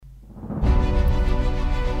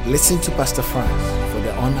Listen to Pastor Franz for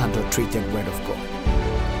the unadulterated Word of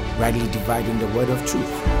God, rightly dividing the Word of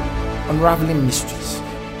truth, unraveling mysteries,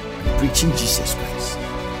 and preaching Jesus Christ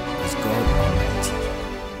as God Almighty.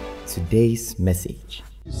 Today's message.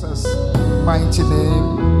 In Jesus' mighty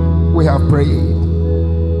name, we have prayed.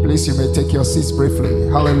 Please, you may take your seats briefly.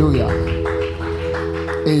 Hallelujah.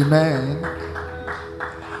 Amen.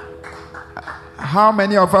 How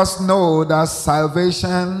many of us know that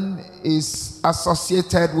salvation is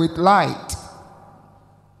associated with light?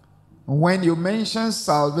 When you mention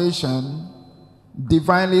salvation,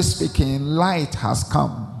 divinely speaking, light has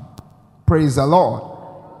come. Praise the Lord.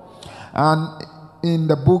 And in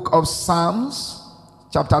the book of Psalms,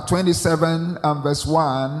 chapter 27 and verse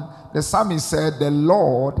 1, the psalmist said, "The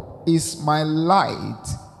Lord is my light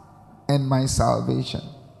and my salvation."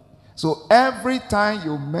 So every time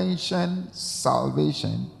you mention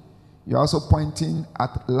salvation, you're also pointing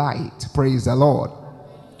at light. Praise the Lord.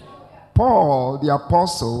 Paul, the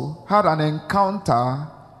apostle, had an encounter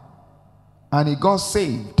and he got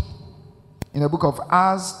saved. In the book of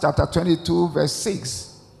Acts, chapter 22, verse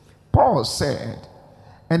 6, Paul said,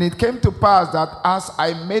 "And it came to pass that as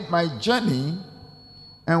I made my journey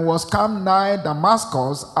and was come nigh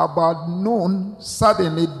Damascus, about noon,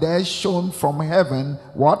 suddenly there shone from heaven,"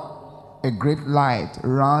 what? "A great light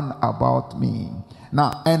ran about me.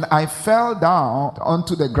 Now, and I fell down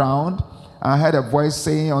onto the ground, and I heard a voice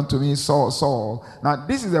saying unto me, Saul, Saul." Now,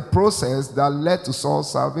 this is a process that led to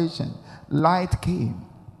Saul's salvation. Light came.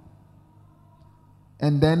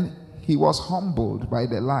 And then he was humbled by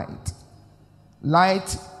the light.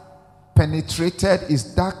 Light penetrated his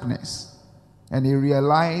darkness, and he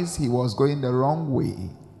realized he was going the wrong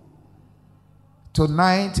way.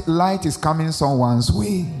 Tonight, light is coming someone's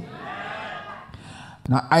way.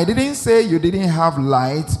 Now, I didn't say you didn't have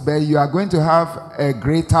light, but you are going to have a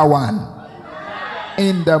greater one.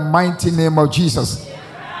 In the mighty name of Jesus.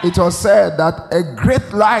 It was said that a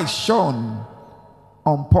great light shone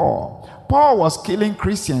on Paul. Paul was killing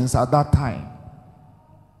Christians at that time.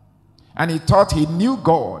 And he thought he knew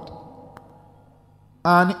God.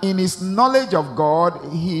 And in his knowledge of God,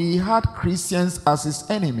 he had Christians as his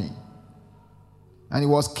enemy. And he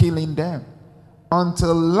was killing them.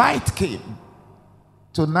 Until light came.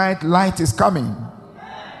 Tonight, light is coming.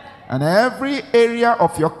 And every area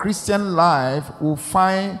of your Christian life will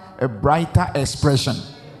find a brighter expression.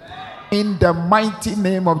 In the mighty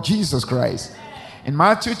name of Jesus Christ. In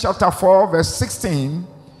Matthew chapter 4, verse 16,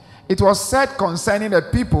 it was said concerning the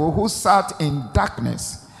people who sat in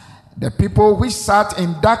darkness. The people which sat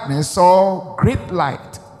in darkness saw great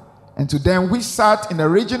light. And to them which sat in the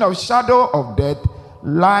region of shadow of death,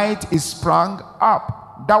 light is sprung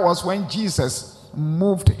up. That was when Jesus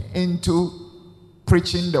moved into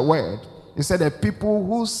preaching the word. He said the people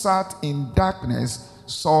who sat in darkness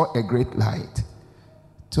saw a great light.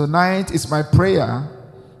 Tonight is my prayer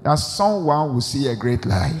that someone will see a great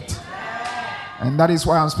light. And that is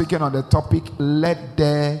why I'm speaking on the topic, let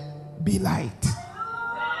there be light.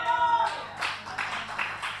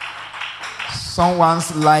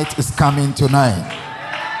 Someone's light is coming tonight.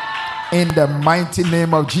 In the mighty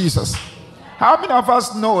name of Jesus. How many of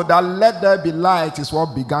us know that let there be light is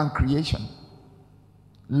what began creation?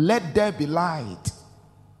 Let there be light.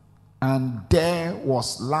 And there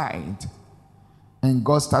was light. And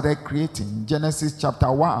God started creating. Genesis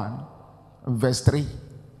chapter 1, verse 3.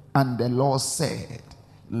 And the Lord said,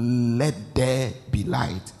 let there be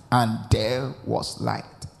light. And there was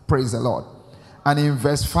light. Praise the Lord. And in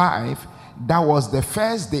verse 5, that was the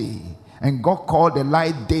first day. And God called the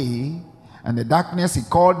light day, and the darkness he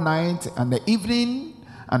called night, and the evening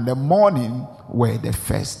and the morning were the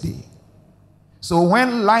first day. So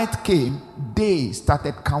when light came, day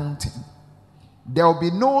started counting. There will be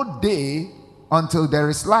no day until there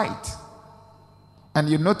is light. And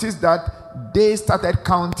you notice that day started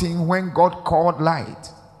counting when God called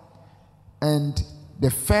light. And the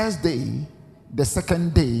first day, the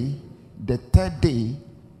second day, the third day,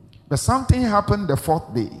 but something happened the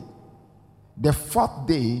fourth day. The fourth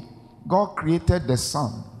day, God created the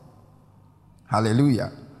sun.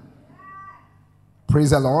 Hallelujah. Praise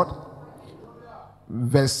the Lord.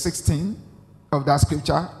 Verse 16 of that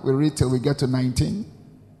scripture, we read till we get to 19.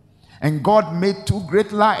 And God made two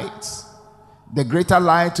great lights. The greater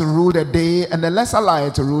light to rule the day, and the lesser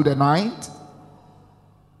light to rule the night.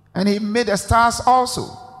 And he made the stars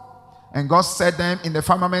also. And God set them in the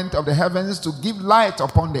firmament of the heavens to give light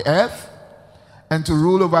upon the earth, and to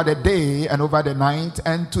rule over the day and over the night,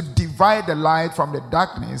 and to divide the light from the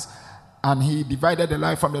darkness. And he divided the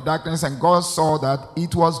light from the darkness, and God saw that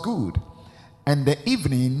it was good. And the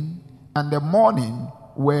evening and the morning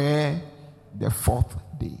were the fourth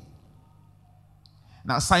day.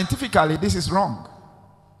 Now, scientifically, this is wrong.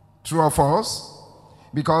 True or false?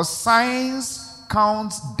 Because science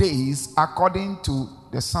counts days according to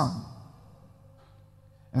the sun.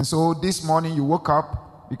 And so this morning you woke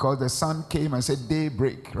up because the sun came and said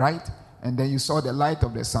daybreak, right? And then you saw the light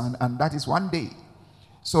of the sun, and that is one day.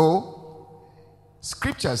 So,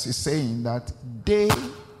 scriptures is saying that day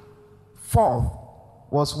fourth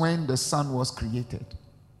was when the sun was created.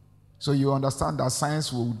 So you understand that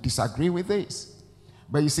science will disagree with this.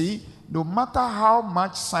 But you see, no matter how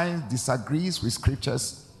much science disagrees with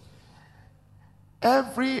scriptures,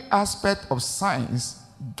 every aspect of science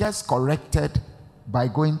gets corrected by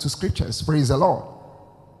going to scriptures. Praise the Lord.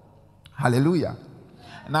 Hallelujah.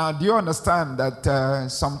 Now, do you understand that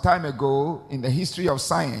some time ago in the history of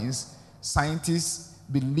science, scientists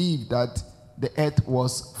believed that the earth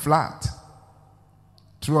was flat?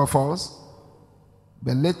 True or false?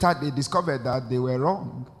 But later they discovered that they were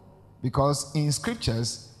wrong, because in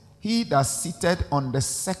scriptures, he that sitteth on the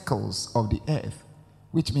circles of the earth,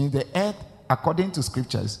 which means the earth, according to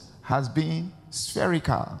scriptures, has been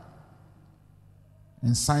spherical.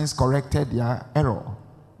 And science corrected their error.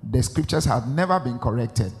 The scriptures have never been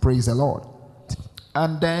corrected. Praise the Lord.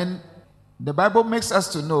 And then the Bible makes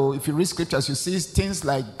us to know, if you read scriptures, you see things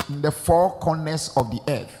like the four corners of the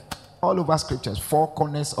earth. All over scriptures, four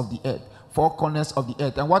corners of the earth. Four corners of the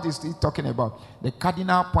earth. And what is he talking about? The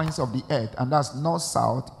cardinal points of the earth. And that's north,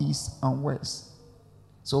 south, east, and west.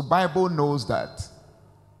 So Bible knows that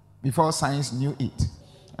before science knew it.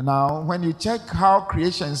 Now, when you check how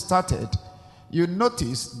creation started, you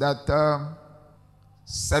notice that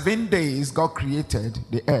 7 days God created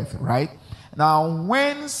the earth, right? Now,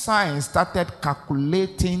 when science started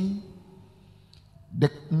calculating the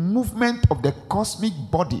movement of the cosmic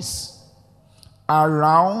bodies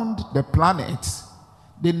around the planets,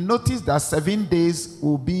 they noticed that 7 days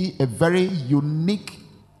will be a very unique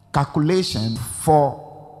calculation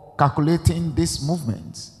for calculating this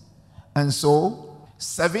movement. And so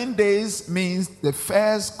 7 days means the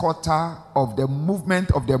first quarter of the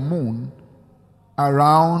movement of the moon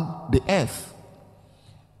around the earth.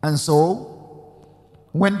 And so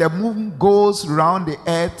when the moon goes around the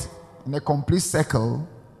earth in a complete circle,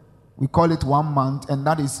 we call it 1 month, and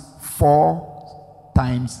that is 4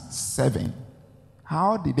 times 7.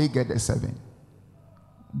 How did they get the 7?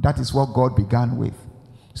 That is what God began with.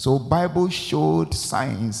 So Bible showed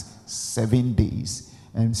science 7 days.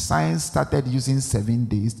 And science started using 7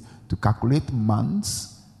 days to calculate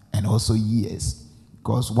months and also years.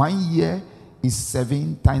 Because 1 year is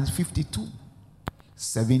 7 times 52.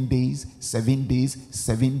 7 days, 7 days,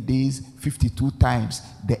 7 days, 52 times.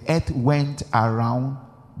 The earth went around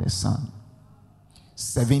the sun.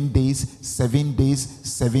 7 days, 7 days,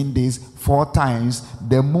 7 days, 4 times.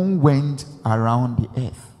 The moon went around the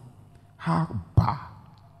earth. How bad?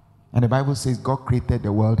 And the Bible says God created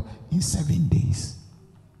the world in 7 days.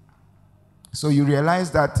 So you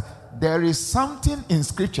realize that there is something in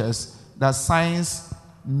scriptures that science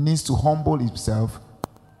needs to humble itself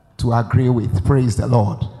to agree with. Praise the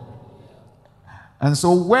Lord. And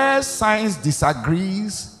so where science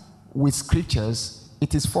disagrees with scriptures,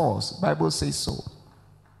 it is false. The Bible says so.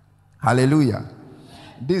 Hallelujah.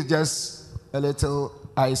 This is just a little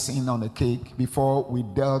icing on the cake before we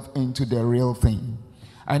delve into the real thing.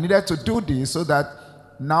 I needed to do this so that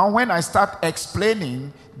now when I start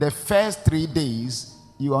explaining the first 3 days,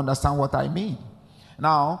 you understand what I mean.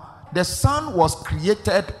 Now, the sun was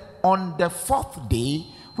created on the 4th day,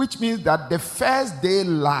 which means that the first day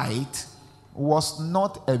light was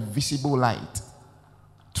not a visible light.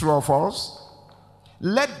 True or false?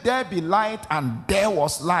 Let there be light, and there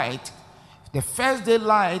was light. The first day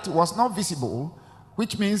light was not visible,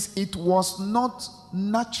 which means it was not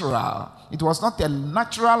natural. It was not a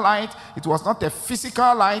natural light. It was not a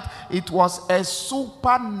physical light. It was a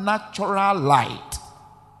supernatural light.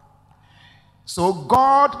 So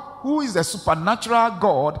God, who is a supernatural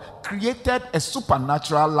God, created a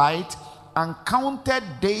supernatural light and counted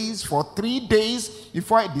days for 3 days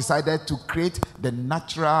before he decided to create the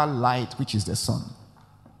natural light, which is the sun.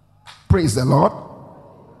 Praise the Lord.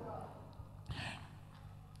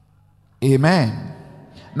 Amen.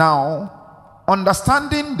 Now,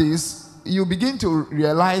 understanding this, you begin to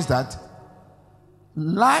realize that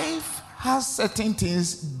life has certain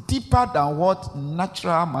things deeper than what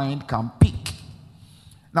natural mind can pick.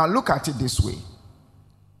 Now, look at it this way.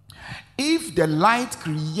 If the light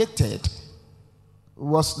created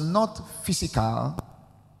was not physical,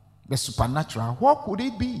 the supernatural, what could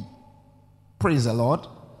it be? Praise the Lord.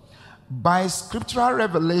 By scriptural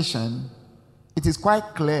revelation, it is quite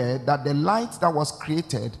clear that the light that was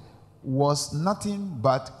created was nothing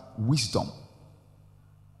but wisdom.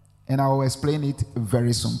 And I will explain it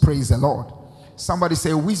very soon. Praise the Lord. Somebody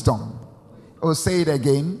say wisdom. Or say it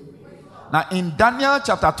again. Now in Daniel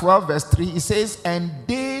chapter 12 verse 3, it says, and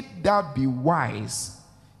they that be wise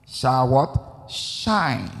shall what?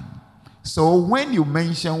 Shine. So when you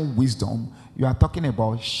mention wisdom, you are talking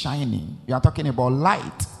about shining. You are talking about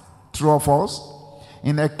light. True or false?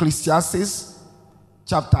 In Ecclesiastes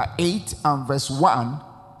chapter 8 and verse 1,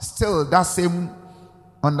 still that same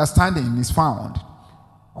understanding is found.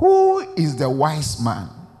 Who is the wise man?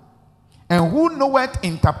 And who knoweth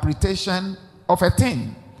interpretation of a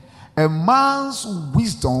thing? A man's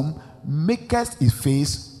wisdom maketh his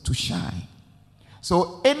face to shine.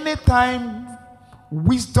 So anytime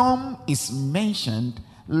wisdom is mentioned,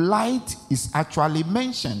 light is actually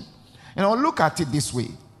mentioned. Look at it this way.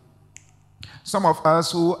 Some of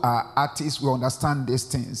us who are artists will understand these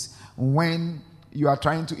things. When you are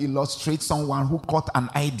trying to illustrate someone who caught an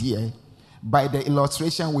idea, by the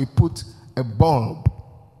illustration we put a bulb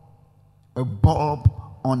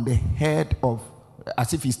on the head of,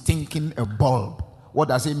 as if he's thinking a bulb. What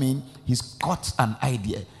does it mean? He's caught an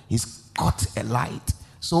idea. He's caught a light.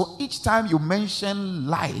 So each time you mention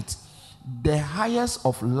light, the highest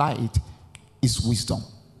of light is wisdom.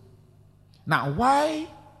 Now, why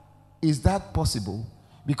is that possible?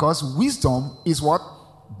 Because wisdom is what?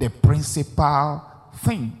 The principal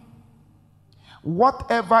thing.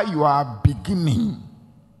 Whatever you are beginning,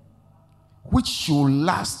 which should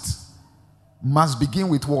last, must begin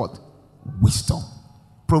with what? Wisdom.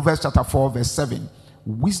 Proverbs chapter 4 verse 7.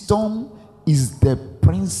 Wisdom is the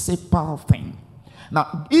principal thing.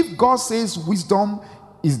 Now, if God says wisdom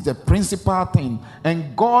is the principal thing,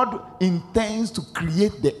 and God intends to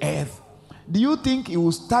create the earth, do you think he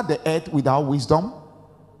will start the earth without wisdom?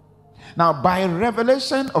 Now, by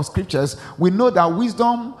revelation of scriptures, we know that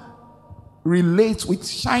wisdom relates with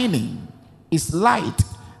shining. It's light.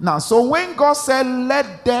 Now, so when God said,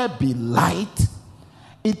 let there be light,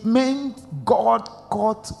 it meant God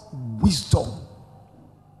caught wisdom.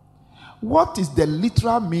 What is the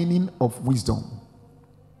literal meaning of wisdom?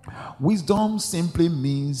 Wisdom simply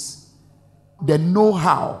means the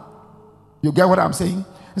know-how. You get what I'm saying?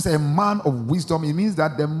 It's a man of wisdom. It means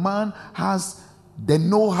that the man has the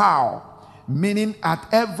know-how, meaning at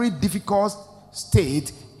every difficult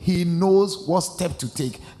state, he knows what step to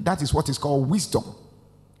take. That is what is called wisdom.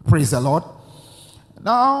 Praise the Lord.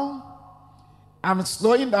 Now, I'm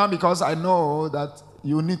slowing down because I know that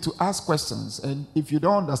you need to ask questions. And if you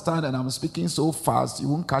don't understand and I'm speaking so fast, you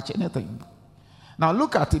won't catch anything. Now,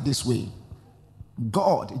 look at it this way.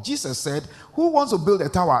 God, Jesus said, who wants to build a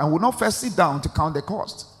tower and will not first sit down to count the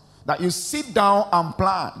cost? That you sit down and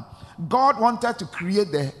plan. God wanted to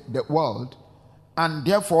create the world, and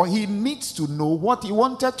therefore he needs to know what he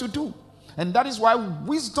wanted to do. And that is why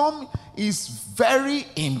wisdom is very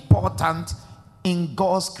important in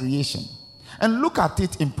God's creation. And look at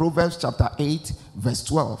it in Proverbs chapter 8 verse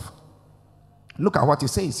 12. Look at what it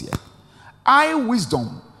says here. I,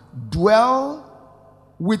 wisdom, dwell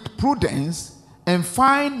with prudence and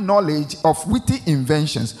find knowledge of witty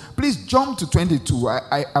inventions. Please jump to 22.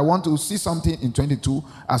 I want to see something in 22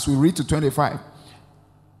 as we read to 25.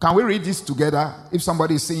 Can we read this together? If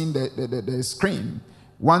somebody is seeing the screen.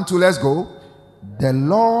 1, 2, let's go. The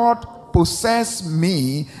Lord possessed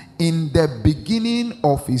me in the beginning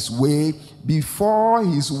of his way, before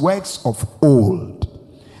his works of old.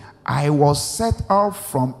 I was set up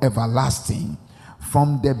from everlasting,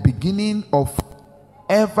 from the beginning of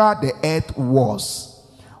ever the earth was.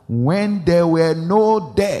 When there were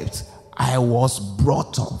no depths, I was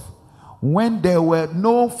brought up. When there were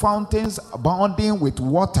no fountains abounding with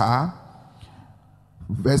water,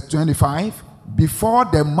 verse 25, before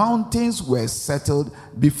the mountains were settled,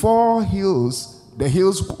 before the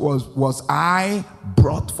hills was I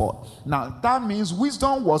brought forth. Now that means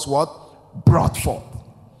wisdom was what? Brought forth.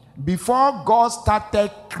 Before God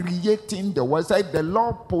started creating the world, said the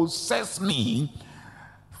Lord possessed me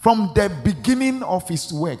from the beginning of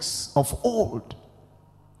his works of old.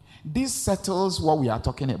 This settles what we are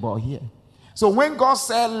talking about here. So when God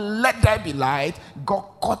said, let there be light, God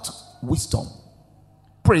caught wisdom.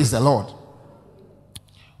 Praise the Lord.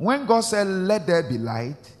 When God said, let there be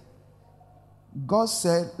light, God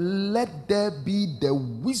said, let there be the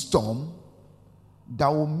wisdom that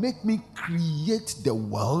will make me create the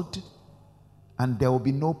world, and there will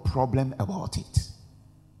be no problem about it.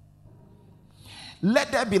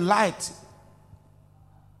 Let there be light.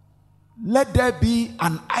 Let there be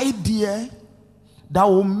an idea that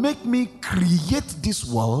will make me create this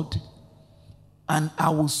world, and I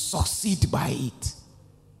will succeed by it.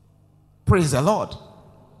 Praise the Lord.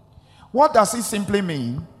 What does it simply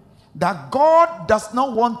mean? That God does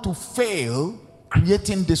not want to fail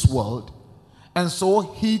creating this world. And so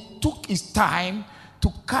he took his time to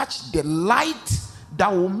catch the light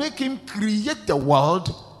that will make him create the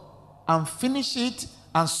world and finish it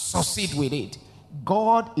and succeed with it.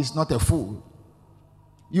 God is not a fool.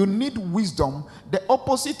 You need wisdom. The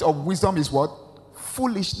opposite of wisdom is what?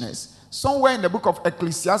 Foolishness. Somewhere in the book of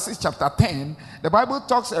Ecclesiastes chapter 10, the Bible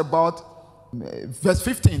talks about, verse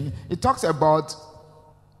 15, it talks about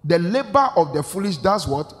the labor of the foolish does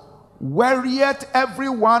what? Wearieth every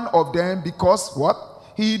one of them, because what?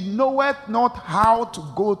 He knoweth not how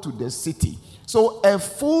to go to the city. So a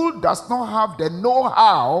fool does not have the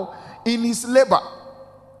know-how in his labor.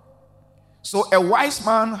 So a wise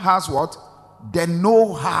man has what? The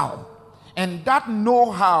know-how. And that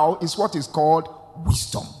know-how is what is called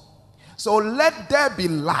wisdom. So let there be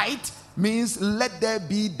light means let there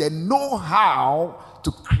be the know-how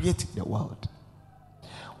to create the world.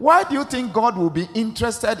 Why do you think God will be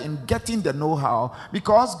interested in getting the know-how?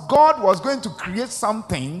 Because God was going to create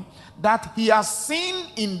something that he has seen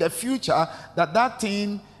in the future, that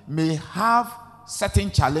thing may have certain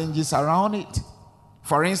challenges around it.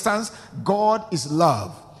 For instance, God is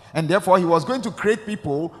love, and therefore he was going to create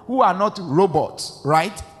people who are not robots,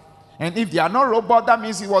 right? And if they are not robots, that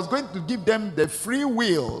means he was going to give them the free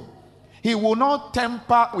will. He will not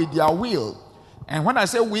tamper with their will. And when I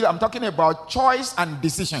say will, I'm talking about choice and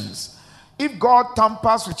decisions. If God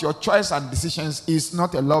tampers with your choice and decisions, he's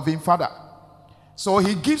not a loving father. So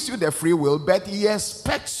he gives you the free will, but he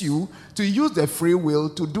expects you to use the free will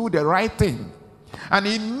to do the right thing. And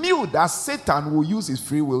he knew that Satan will use his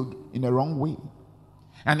free will in a wrong way.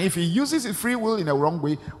 And if he uses his free will in a wrong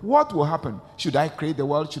way, what will happen? Should I create the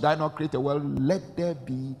world? Should I not create the world? Let there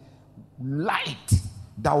be light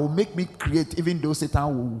that will make me create, even though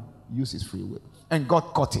Satan will use his free will. And God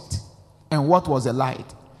caught it. And what was the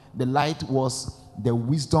light? The light was the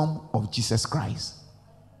wisdom of Jesus Christ.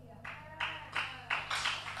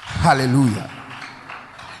 Hallelujah.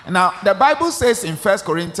 Now, the Bible says in 1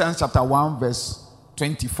 Corinthians chapter 1 verse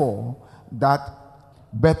 24 that,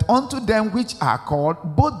 but unto them which are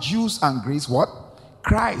called, both Jews and Greeks, what?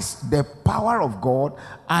 Christ, the power of God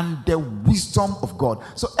and the wisdom of God.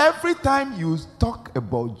 So every time you talk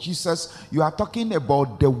about Jesus, you are talking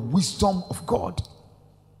about the wisdom of God.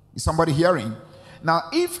 Is somebody hearing? Now,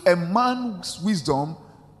 if a man's wisdom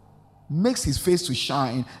makes his face to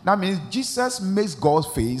shine, that means Jesus makes God's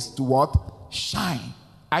face to what? Shine.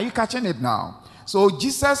 Are you catching it now? So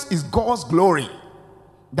Jesus is God's glory.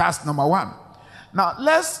 That's number one. Now,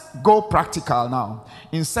 let's go practical now.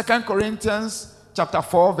 In 2 Corinthians chapter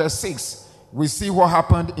 4 verse 6, we see what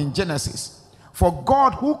happened in Genesis. For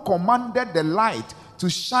God, who commanded the light to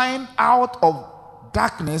shine out of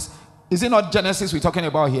darkness, is it not Genesis we're talking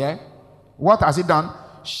about here? What has he done?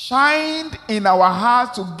 Shined in our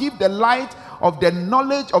hearts to give the light of the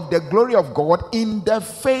knowledge of the glory of God in the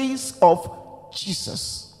face of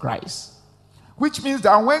Jesus Christ. Which means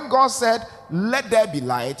that when God said, let there be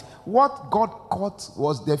light, what God caught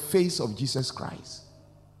was the face of Jesus Christ.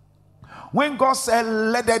 When God said,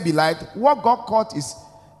 let there be light, what God caught is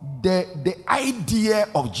the idea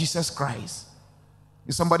of Jesus Christ.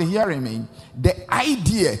 Is somebody hearing me? The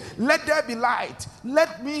idea, let there be light.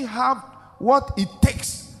 Let me have what it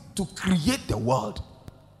takes to create the world.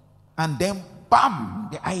 And then, bam,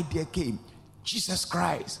 the idea came. Jesus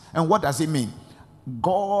Christ. And what does it mean?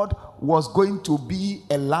 God was going to be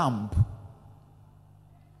a lamb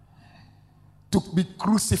to be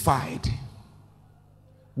crucified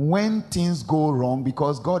when things go wrong,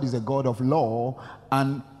 because God is a God of law,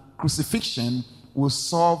 and crucifixion will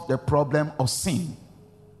solve the problem of sin.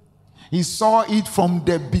 He saw it from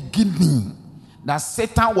the beginning that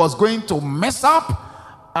Satan was going to mess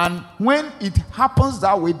up, and when it happens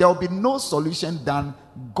that way, there will be no solution than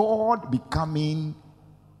God becoming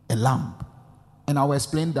a lamb. And I will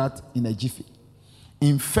explain that in a jiffy.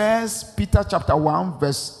 In 1 Peter chapter 1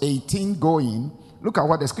 verse 18 going, look at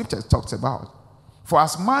what the scripture talks about. For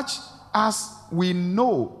as much as we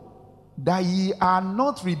know that ye are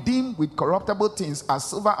not redeemed with corruptible things as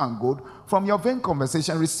silver and gold from your vain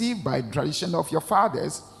conversation received by tradition of your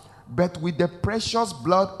fathers, but with the precious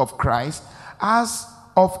blood of Christ, as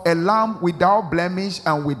of a lamb without blemish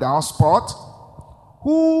and without spot,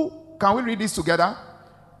 who, can we read this together?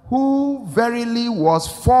 Who verily was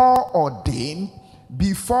foreordained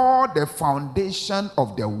before the foundation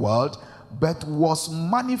of the world, but was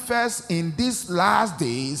manifest in these last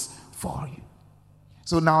days for you.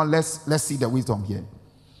 So now let's see the wisdom here.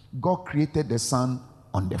 God created the Son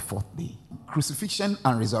on the fourth day. Crucifixion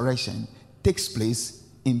and resurrection takes place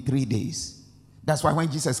in 3 days. That's why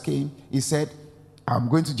when Jesus came, he said, I'm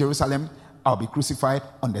going to Jerusalem, I'll be crucified,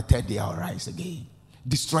 on the third day I'll rise again.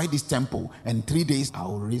 Destroy this temple, and 3 days I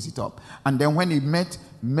will raise it up. And then when he met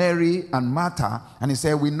Mary and Martha, and he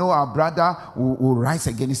said, we know our brother will rise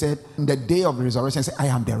again. He said, in the day of resurrection, he said, I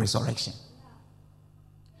am the resurrection.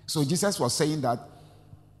 So Jesus was saying that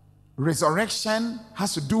resurrection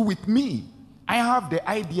has to do with me. I have the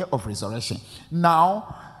idea of resurrection.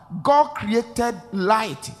 Now, God created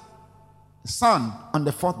light, sun, on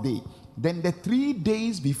the fourth day. Then the 3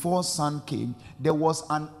 days before sun came, there was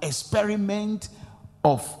an experiment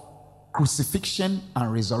of crucifixion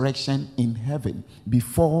and resurrection in heaven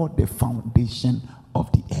before the foundation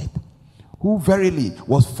of the earth, who verily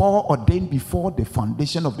was foreordained before the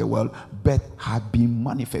foundation of the world, but had been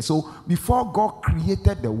manifest. So before God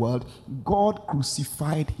created the world, God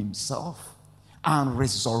crucified himself and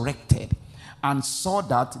resurrected, and saw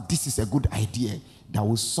that this is a good idea that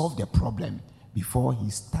will solve the problem before he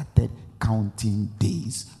started counting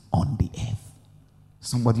days on the earth.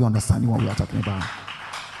 Somebody understanding what we are talking about?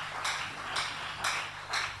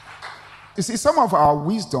 You see, some of our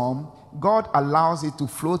wisdom, God allows it to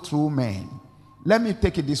flow through men. Let me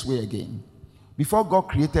take it this way again. Before God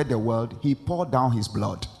created the world, he poured down his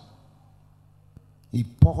blood. He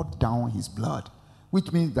poured down his blood,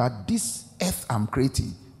 which means that this earth I'm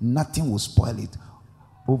creating, nothing will spoil it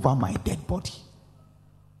over my dead body.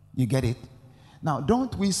 You get it? Now,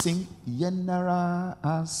 don't we sing Yenara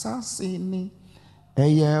Assassini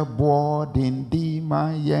Eye Boarding Di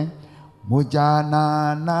Maye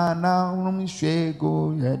Mojana Nana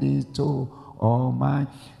Shego Yedito Oh my.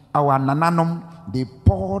 Our nananum, they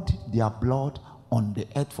poured their blood on the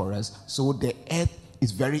earth for us, so the earth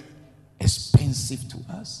is very expensive to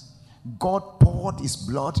us. God poured his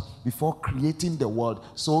blood before creating the world,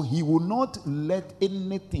 so he will not let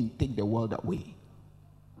anything take the world away.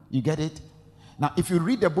 You get it? Now, if you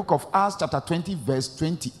read the book of Acts chapter 20 verse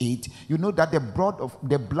 28, you know that the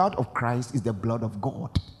blood of Christ is the blood of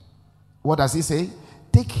God. What does he say?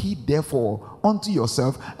 Take heed therefore unto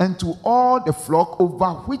yourself and to all the flock over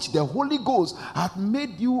which the Holy Ghost hath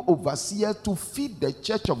made you overseers to feed the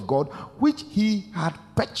church of God, which he had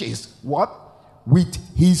purchased. What? With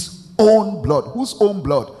his own blood. Whose own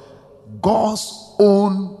blood? God's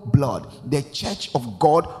own blood. The church of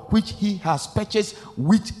God, which he has purchased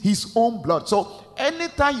with his own blood. So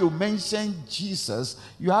anytime you mention Jesus,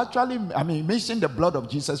 you actually, mention the blood of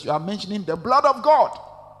Jesus, you are mentioning the blood of God.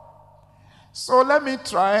 So let me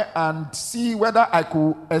try and see whether I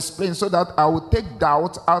could explain, so that I will take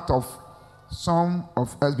doubt out of some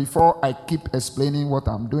of us before I keep explaining what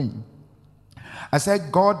I'm doing. I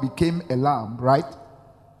said God became a lamb, right?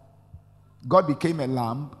 God became a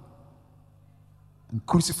lamb and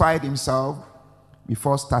crucified himself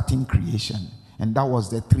before starting creation. And that was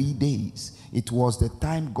the 3 days. It was the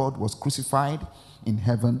time God was crucified in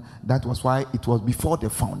heaven. That was why it was before the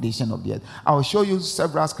foundation of the earth. I will show you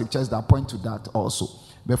several scriptures that point to that also.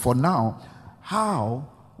 But for now, how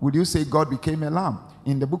would you say God became a lamb?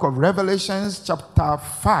 In the book of Revelations chapter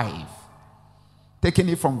 5, taking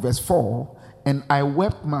it from verse 4, and I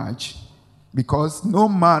wept much because no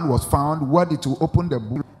man was found worthy to open the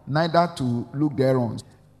book, neither to look thereon.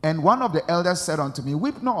 And one of the elders said unto me,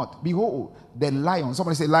 weep not, behold, the lion.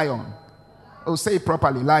 Somebody say lion. Oh, say it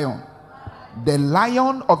properly, lion. The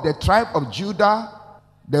lion of the tribe of Judah,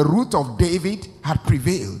 the root of David, had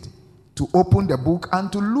prevailed to open the book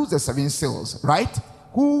and to loose the 7 seals. Right?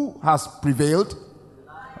 Who has prevailed?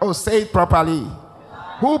 Oh, say it properly.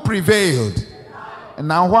 Who prevailed? And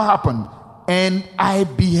now what happened? And I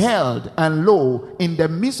beheld, and lo, in the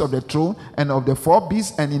midst of the throne and of the 4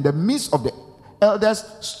 beasts, and in the midst of the elders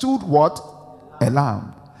stood what? A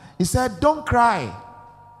lamb. He said, don't cry,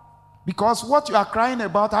 because what you are crying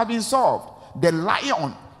about has been solved. The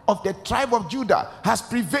lion of the tribe of Judah has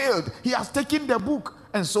prevailed. He has taken the book,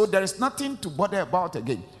 and so there is nothing to bother about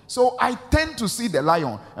again. So I tend to see the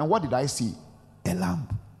lion, and what did I see? A lamb.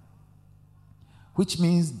 Which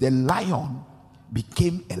means the lion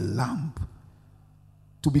became a lamb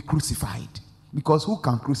to be crucified. Because who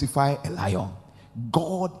can crucify a lion?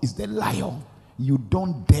 God is the lion. You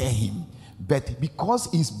don't dare him. But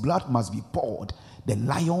because his blood must be poured, the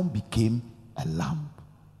lion became a lamb.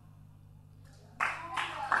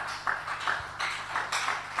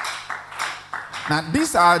 Now,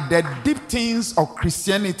 these are the deep things of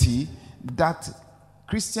Christianity that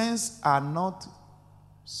Christians are not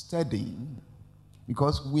studying,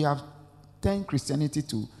 because we have turned Christianity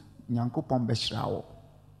to Nyankopon Beshrao.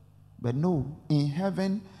 But no, in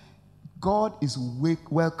heaven, God is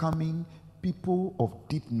welcoming people of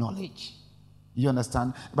deep knowledge. You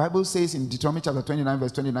understand? The Bible says in Deuteronomy chapter 29,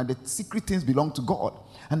 verse 29, the secret things belong to God,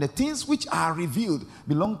 and the things which are revealed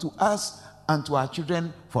belong to us and to our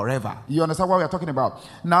children forever. You understand what we are talking about?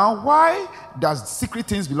 Now, why does secret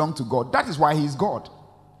things belong to God? That is why he is God.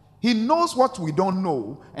 He knows what we don't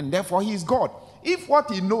know, and therefore he is God. If what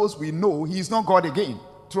he knows we know, he is not God again.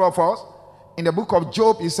 True or false? In the book of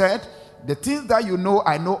Job, he said, the things that you know,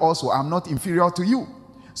 I know also. I'm not inferior to you.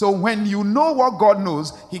 So when you know what God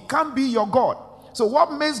knows, he can't be your God. So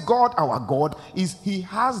what makes God our God is he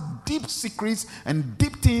has deep secrets and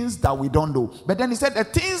deep things that we don't know. But then he said the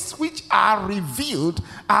things which are revealed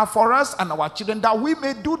are for us and our children, that we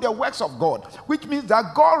may do the works of God. Which means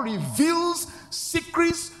that God reveals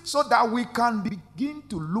secrets so that we can begin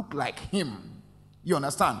to look like him. You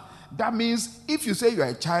understand? That means if you say you are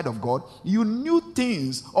a child of God, you knew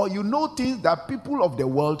things or you know things that people of the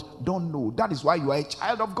world don't know. That is why you are a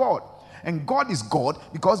child of God. And God is God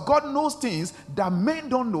because God knows things that men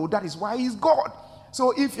don't know. That is why he's God.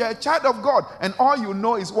 So if you're a child of God and all you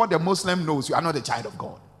know is what the Muslim knows, you are not a child of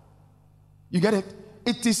God. You get it?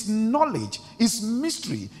 It is knowledge, it's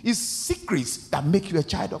mystery, it's secrets that make you a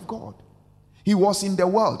child of God. He was in the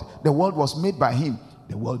world was made by him,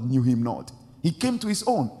 the world knew him not. He came to his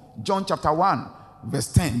own. John chapter 1,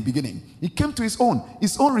 verse 10, beginning. He came to his own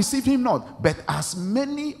received him not. But as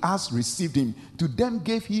many as received him, to them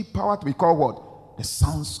gave he power to be called what? The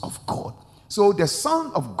sons of God. So the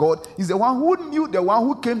Son of God is the one who knew the one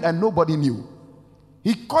who came and nobody knew.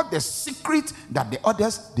 He caught the secret that the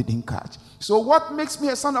others didn't catch. So what makes me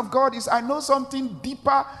a son of God is I know something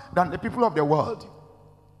deeper than the people of the world.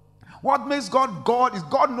 What makes God God is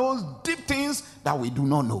God knows deep things that we do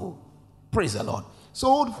not know. Praise the Lord.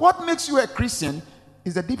 So what makes you a Christian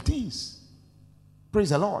is the deep things. Praise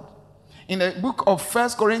the Lord. In the book of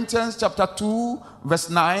 1 Corinthians chapter 2 verse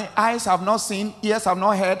 9, eyes have not seen, ears have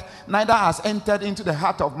not heard, neither has entered into the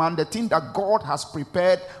heart of man the thing that God has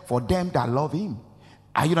prepared for them that love him.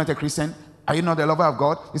 Are you not a Christian? Are you not a lover of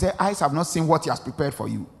God? He said, eyes have not seen what he has prepared for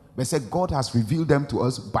you. But he said, God has revealed them to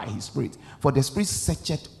us by his Spirit. For the Spirit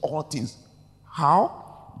searcheth all things.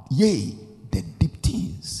 How? Yea, the deep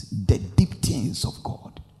things of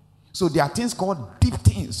God. So there are things called deep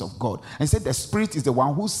things of God. And he said the Spirit is the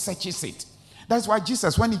one who searches it. That's why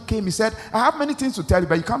Jesus, when he came, he said, I have many things to tell you,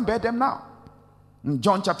 but you can't bear them now. In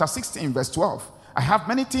John chapter 16, verse 12, I have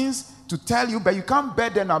many things to tell you, but you can't bear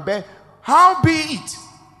them now. How be it?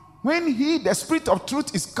 When he, the Spirit of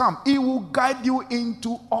truth, is come, he will guide you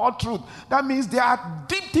into all truth. That means there are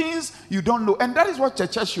deep things you don't know. And that is what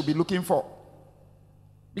churches should be looking for.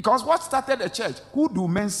 Because what started the church? Who do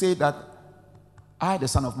men say that I, the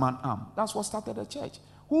Son of Man, am? That's what started the church.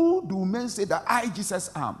 Who do men say that I,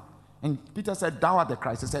 Jesus, am? And Peter said, thou art the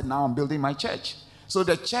Christ. He said, now I'm building my church. So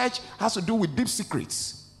the church has to do with deep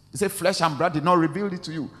secrets. He said, flesh and blood did not reveal it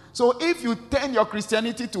to you. So if you turn your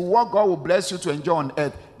Christianity to what God will bless you to enjoy on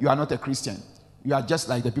earth, you are not a Christian. You are just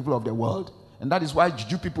like the people of the world. And that is why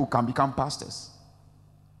Juju people can become pastors.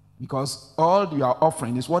 Because all you are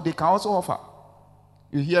offering is what they can also offer.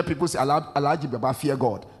 You hear people say, Alaji Baba, fear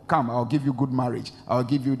God. Come, I'll give you good marriage. I'll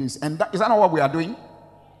give you this. And is that not what we are doing?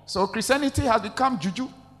 So Christianity has become juju.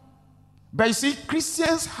 But you see,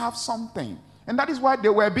 Christians have something. And that is why they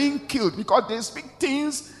were being killed. Because they speak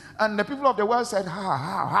things and the people of the world said,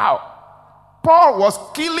 how? Paul was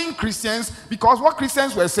killing Christians because what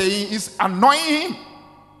Christians were saying is annoying him.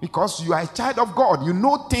 Because you are a child of God. You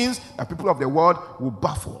know things that people of the world will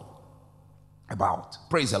baffle about.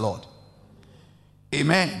 Praise the Lord.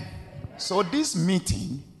 Amen. So this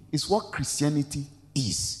meeting is what Christianity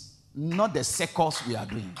is, not the circles we are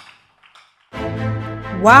doing.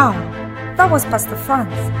 Wow, that was Pastor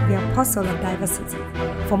Franz, the Apostle of Diversity.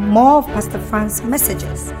 For more of Pastor Franz's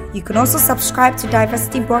messages, you can also subscribe to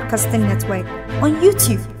Diversity Broadcasting Network on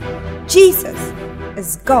YouTube. Jesus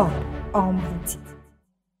is God Almighty.